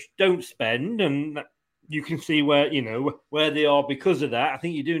 Norwich don't spend, and you can see where they are because of that. I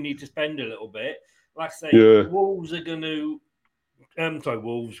think you do need to spend a little bit. Like I say, Wolves are going to.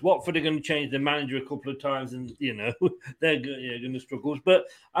 Watford are going to change their manager a couple of times, and you know they're going to struggle. But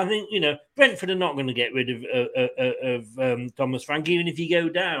I think Brentford are not going to get rid of Thomas Frank, even if you go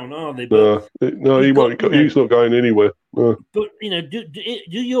down, are they? But no, he won't. He's not going anywhere. No. But do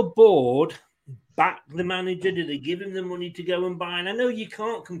your board back the manager? Do they give him the money to go and buy? And I know you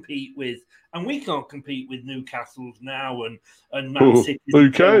can't compete with, and we can't compete with Newcastle's now and Man City.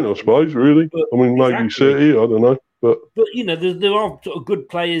 Who can, I suppose, really? But, I mean, maybe City. I don't know. But you know, there are sort of good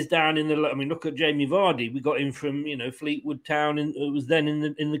players down in the. I mean, look at Jamie Vardy. We got him from Fleetwood Town, and it was then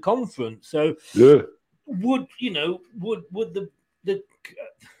in the conference. So would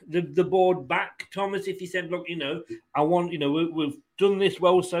the board back Thomas if he said, look, I want, we've done this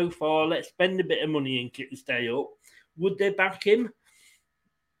well so far. Let's spend a bit of money and stay up. Would they back him?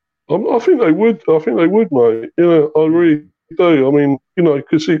 I think they would. I think they would, mate. I really do. I mean,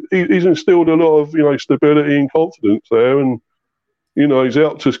 because he's instilled a lot of, stability and confidence there, and he's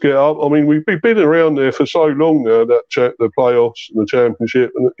helped us get up. I mean, we've been around there for so long now, the playoffs and the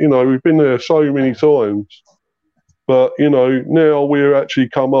championship, and we've been there so many times. But now we're actually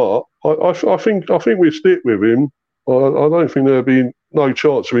come up. I think we stick with him. I don't think there'll be no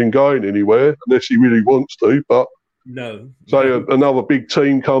chance of him going anywhere unless he really wants to. But say another big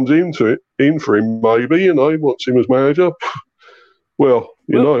team comes in for him, maybe wants him as manager. Well,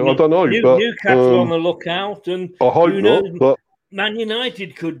 I don't know. But Newcastle on the lookout, and I hope not. But Man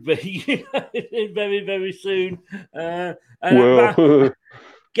United could be very, very soon.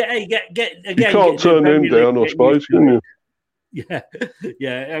 Get again. You can't turn them down, I suppose, can you? Yeah.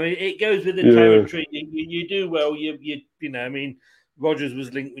 I mean, it goes with the territory. You do well. I mean, Rodgers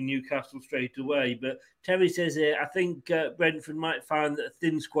was linked with Newcastle straight away, but Terry says here, I think Brentford might find that a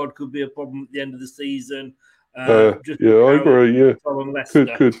thin squad could be a problem at the end of the season. I agree. Yeah,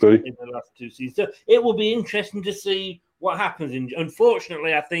 could be in the last two seasons. So it will be interesting to see what happens.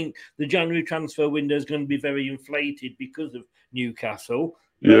 Unfortunately, I think the January transfer window is going to be very inflated because of Newcastle.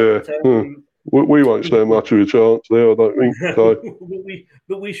 Yeah. We won't stand much of a chance there, I don't think. So.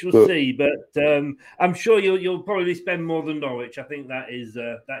 but we shall see. But I'm sure you'll probably spend more than Norwich. I think that is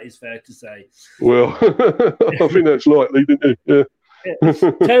fair to say. Well, I think that's likely, didn't you? Yeah.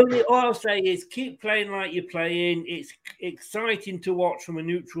 Tony, all I'll say is keep playing like you're playing. It's exciting to watch from a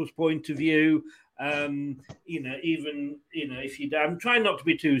neutral's point of view. Even if you, I'm trying not to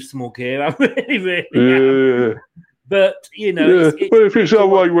be too smug here. I really am. But well, if it's the other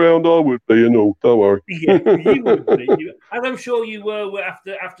way round, I would be, and all. Don't worry. Yeah, you would be, and I'm sure you were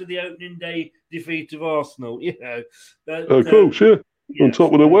after the opening day defeat of Arsenal. But, of course, yeah, on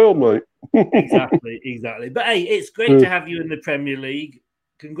top of the world, mate. Exactly. But hey, it's great to have you in the Premier League.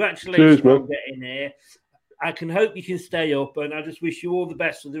 Congratulations on getting here. I can hope you can stay up, and I just wish you all the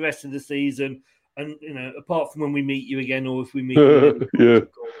best for the rest of the season. And apart from when we meet you again, or if we meet you,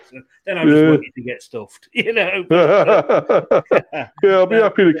 then I just want you to get stuffed. Yeah, I'll be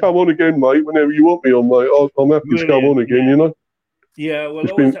happy to come on again, mate. Whenever you want me on, mate, I'm happy to come on again. Yeah, well,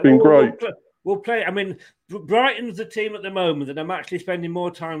 it's been great. We'll play. I mean, Brighton's the team at the moment, and I'm actually spending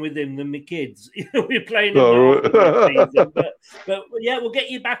more time with him than my kids. We're playing. Season, but yeah, we'll get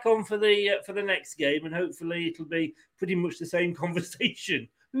you back on for the next game, and hopefully it'll be pretty much the same conversation.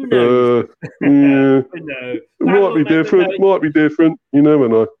 Who knows? Yeah. Might be different. Might be different. You never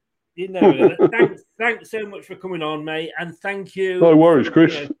know. Thanks so much for coming on, mate, and thank you. No worries,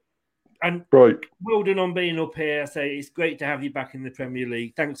 Chris. And right. Well done on being up here. I say it's great to have you back in the Premier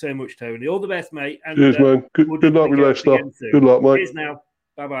League. Thanks so much, Tony. All the best, mate. And, cheers, man. Good luck with Leicester. Good luck, mate. Cheers now.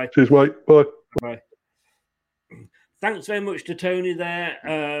 Bye-bye. Cheers, mate. Bye. Bye. Thanks very much to Tony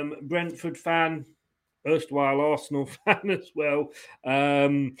there, Brentford fan, erstwhile Arsenal fan as well.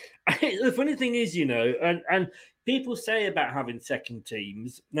 The funny thing is, and people say about having second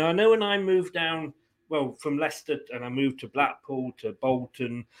teams. Now, I know when I moved down, from Leicester, and I moved to Blackpool, to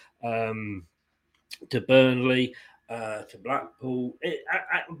Bolton, to Burnley, to Blackpool,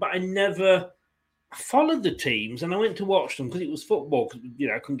 but I never followed the teams, and I went to watch them because it was football, because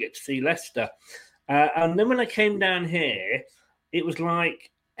I couldn't get to see Leicester. And then when I came down here, it was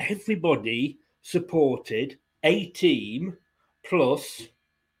like everybody supported a team plus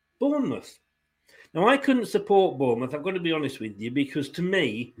Bournemouth. Now, I couldn't support Bournemouth, I've got to be honest with you, because to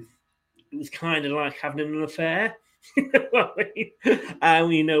me, it was kind of like having an affair.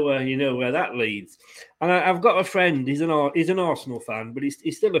 And you know where that leads. And I've got a friend, he's an Arsenal fan, but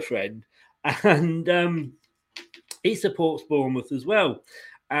he's still a friend. And he supports Bournemouth as well.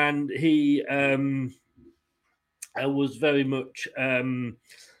 And he was very much,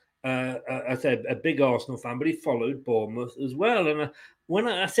 I said, a big Arsenal fan, but he followed Bournemouth as well. And when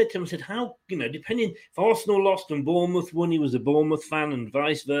I said to him, I said, how, depending, if Arsenal lost and Bournemouth won, he was a Bournemouth fan and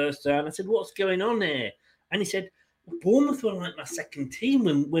vice versa. And I said, what's going on here? And he said, Bournemouth were like my second team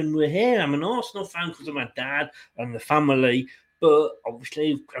when we're here. I'm an Arsenal fan because of my dad and the family. But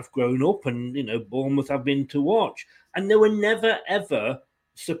obviously I've grown up and, Bournemouth I've been to watch. And they were never, ever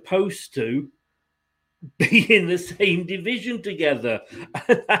supposed to be in the same division together.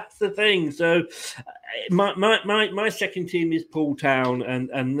 That's the thing. So my second team is Poole Town,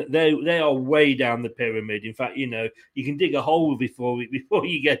 and they are way down the pyramid. In fact, you can dig a hole before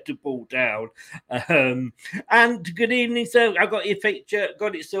you get to Poole Town. And good evening. So I got your picture,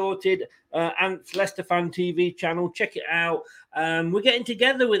 got it sorted. Ant's Leicester Fan TV channel. Check it out. We're getting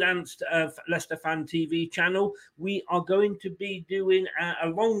together with Ant's Leicester Fan TV channel. We are going to be doing,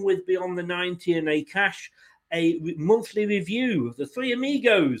 along with Beyond the 90 and Akash, a monthly review of the Three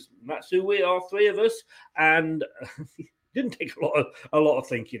Amigos. That's who we are, three of us. And it didn't take a lot of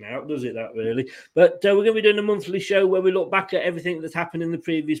thinking out, does it, that really? But we're going to be doing a monthly show where we look back at everything that's happened in the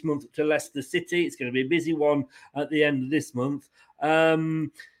previous month to Leicester City. It's going to be a busy one at the end of this month.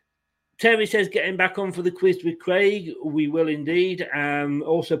 Terry says getting back on for the quiz with Craig. We will indeed.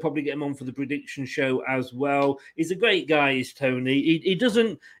 Also probably get him on for the prediction show as well. He's a great guy, is Tony. He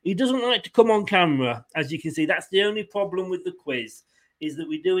doesn't like to come on camera, as you can see. That's the only problem with the quiz, is that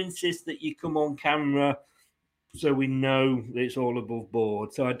we do insist that you come on camera so we know that it's all above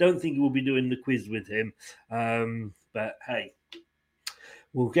board. So I don't think we'll be doing the quiz with him. But hey,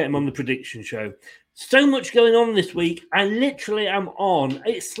 we'll get him on the prediction show. So much going on this week. I literally am on.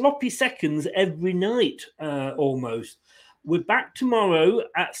 It's sloppy seconds every night, almost. We're back tomorrow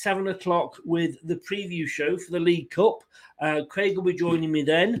at 7 o'clock with the preview show for the League Cup. Craig will be joining me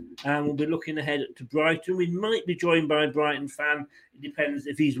then, and we'll be looking ahead to Brighton. We might be joined by a Brighton fan. It depends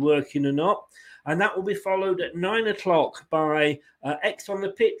if he's working or not. And that will be followed at 9 o'clock by X on the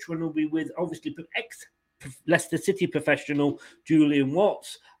Pitch, when we'll be with, obviously, Leicester City professional Julian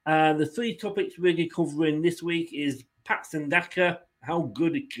Watts. The three topics we're going to be covering this week is Patson Daka, How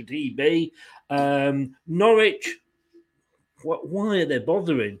good could he be? Norwich, why are they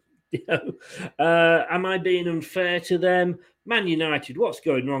bothering? Am I being unfair to them? Man United, what's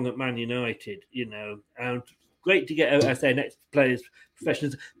going wrong at Man United? And great to get, I say, next players,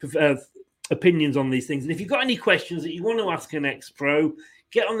 professionals, opinions on these things. And if you've got any questions that you want to ask an ex-pro,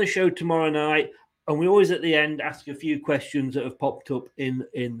 get on the show tomorrow night. And we always at the end ask a few questions that have popped up in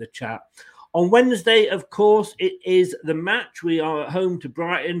the chat. On Wednesday, of course, it is the match. We are at home to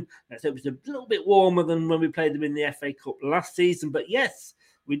Brighton. Let's hope it's a little bit warmer than when we played them in the FA Cup last season. But yes,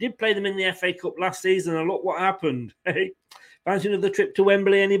 we did play them in the FA Cup last season, and look what happened. Fancy another trip to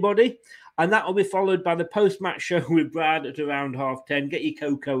Wembley, anybody? And that will be followed by the post-match show with Brad at around 10:30. Get your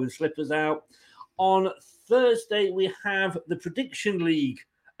cocoa and slippers out. On Thursday, we have the Prediction League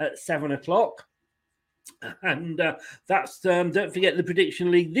at 7 o'clock. And that's, don't forget the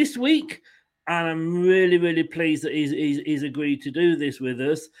Prediction League this week. And I'm really, really pleased that he's agreed to do this with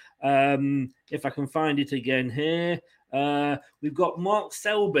us. If I can find it again here. We've got Mark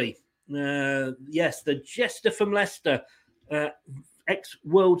Selby. Yes, the jester from Leicester.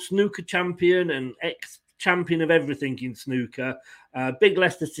 Ex-world snooker champion and ex-champion of everything in snooker. Big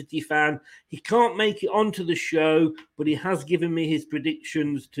Leicester City fan. He can't make it onto the show, but he has given me his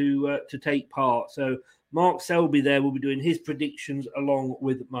predictions to take part. So Mark Selby there will be doing his predictions along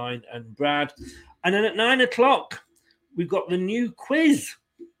with mine and Brad. And then at 9 o'clock, we've got the new quiz.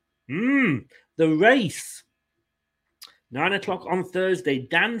 The race. 9 o'clock on Thursday.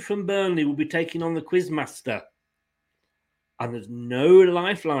 Dan from Burnley will be taking on the Quizmaster. And there's no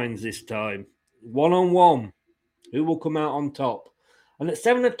lifelines this time. One-on-one. Who will come out on top? And at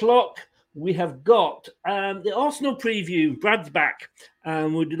 7 o'clock, we have got the Arsenal preview. Brad's back.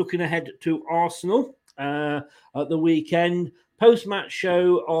 And we're looking ahead to Arsenal at the weekend. Post-match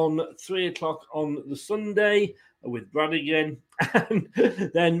show on 3 o'clock on the Sunday with Brad again. And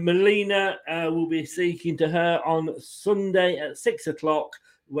then Melina will be speaking to her on Sunday at 6 o'clock,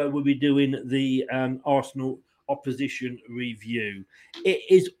 where we'll be doing the Arsenal opposition review. It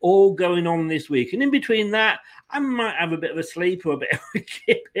is all going on this week. And in between that, I might have a bit of a sleep or a bit of a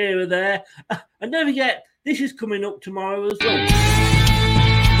kip here or there. And don't forget, this is coming up tomorrow as well.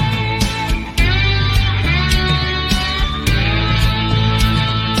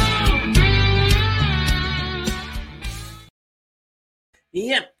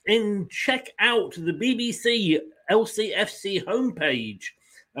 Yep, and check out the BBC LCFC homepage.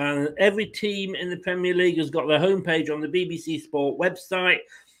 Every team in the Premier League has got their homepage on the BBC Sport website.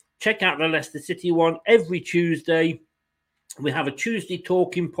 Check out the Leicester City one every Tuesday. We have a Tuesday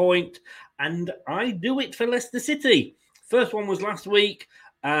talking point, and I do it for Leicester City. First one was last week,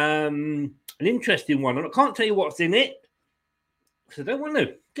 an interesting one. And I can't tell you what's in it, because I don't want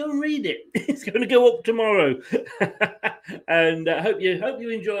to. Go and read it. It's going to go up tomorrow. And I hope you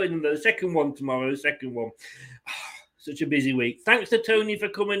enjoy them. The second one tomorrow, second one. Such a busy week. Thanks to Tony for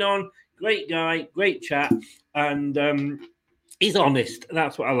coming on. Great guy, great chat. And he's honest.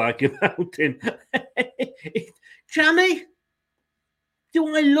 That's what I like about him. Jammy?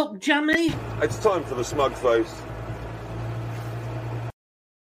 Do I look jammy? It's time for the smug face.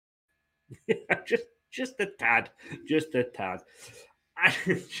 Just a tad. Just a tad.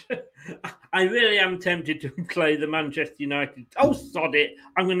 I really am tempted to play the Manchester United. Oh, sod it.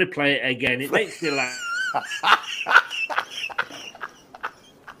 I'm going to play it again. It makes me laugh.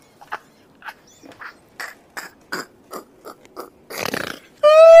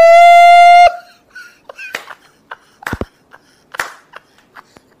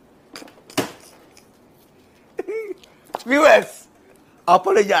 Viewers,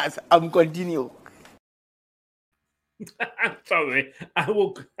 apologize. I'm continue. I'm sorry.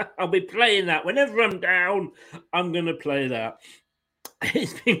 I'll be playing that. Whenever I'm down, I'm going to play that.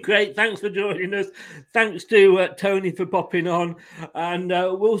 It's been great. Thanks for joining us. Thanks to Tony for popping on. And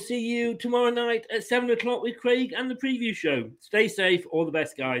we'll see you tomorrow night at 7 o'clock with Craig and the preview show. Stay safe. All the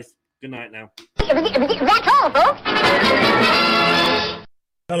best, guys. Good night now. That's all, folks.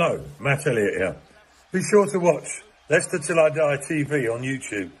 Hello, Matt Elliott here. Be sure to watch Leicester Till I Die TV on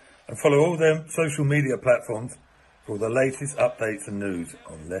YouTube and follow all them social media platforms for the latest updates and news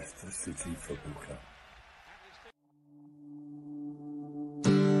on Leicester City Football Club.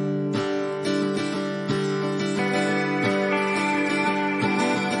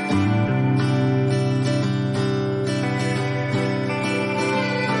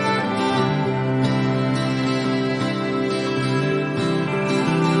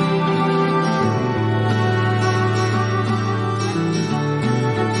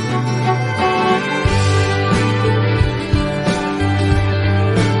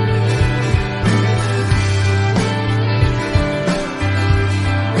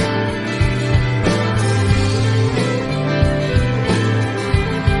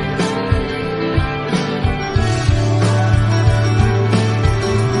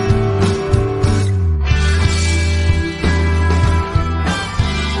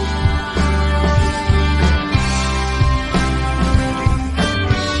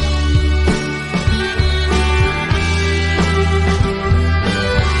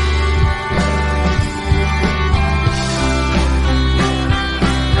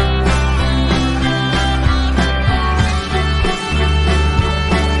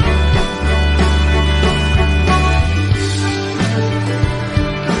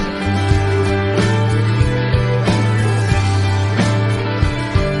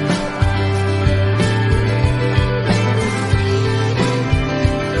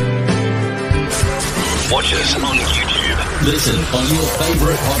 Listen on your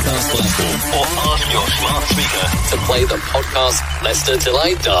favourite podcast platform Or ask your smart speaker to play the podcast Leicester Till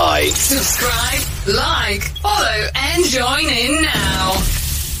I Die. Subscribe, like, follow, and join in now.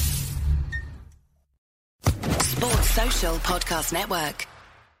 Sports Social Podcast Network.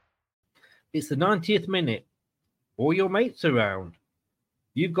 It's the 90th minute. All your mates around.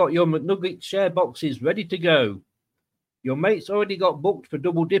 You've got your McNugget share boxes ready to go. Your mates already got booked for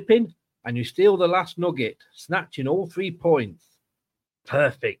double dipping, and you steal the last nugget, snatching all 3 points.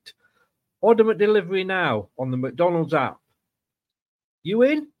 Perfect. Order McDelivery now on the McDonald's app. You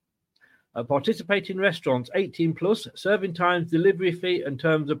in? At participating restaurants, 18 plus, serving times, delivery fee and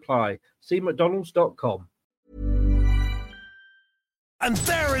terms apply. See mcdonalds.com. And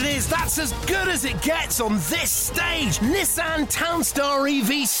there it is, that's as good as it gets on this stage. Nissan Townstar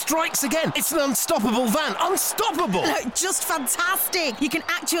EV strikes again. It's an unstoppable van, unstoppable. Look, just fantastic. You can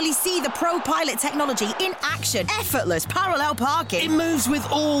actually see the ProPilot technology in action. Effortless parallel parking. It moves with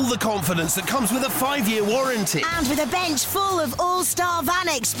all the confidence that comes with a 5-year warranty. And with a bench full of all-star van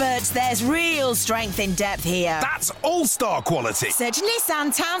experts, there's real strength in depth here. That's all-star quality. Search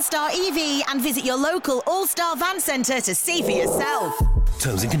Nissan Townstar EV and visit your local all-star van centre to see for yourself.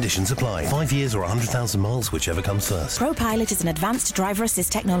 Terms and conditions apply. 5 years or 100,000 miles, whichever comes first. ProPilot is an advanced driver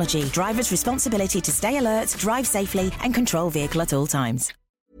assist technology. Driver's responsibility to stay alert, drive safely, and control vehicle at all times.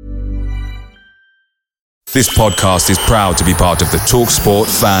 This podcast is proud to be part of the TalkSport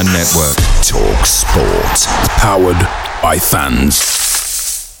Fan Network. TalkSport. Powered by fans.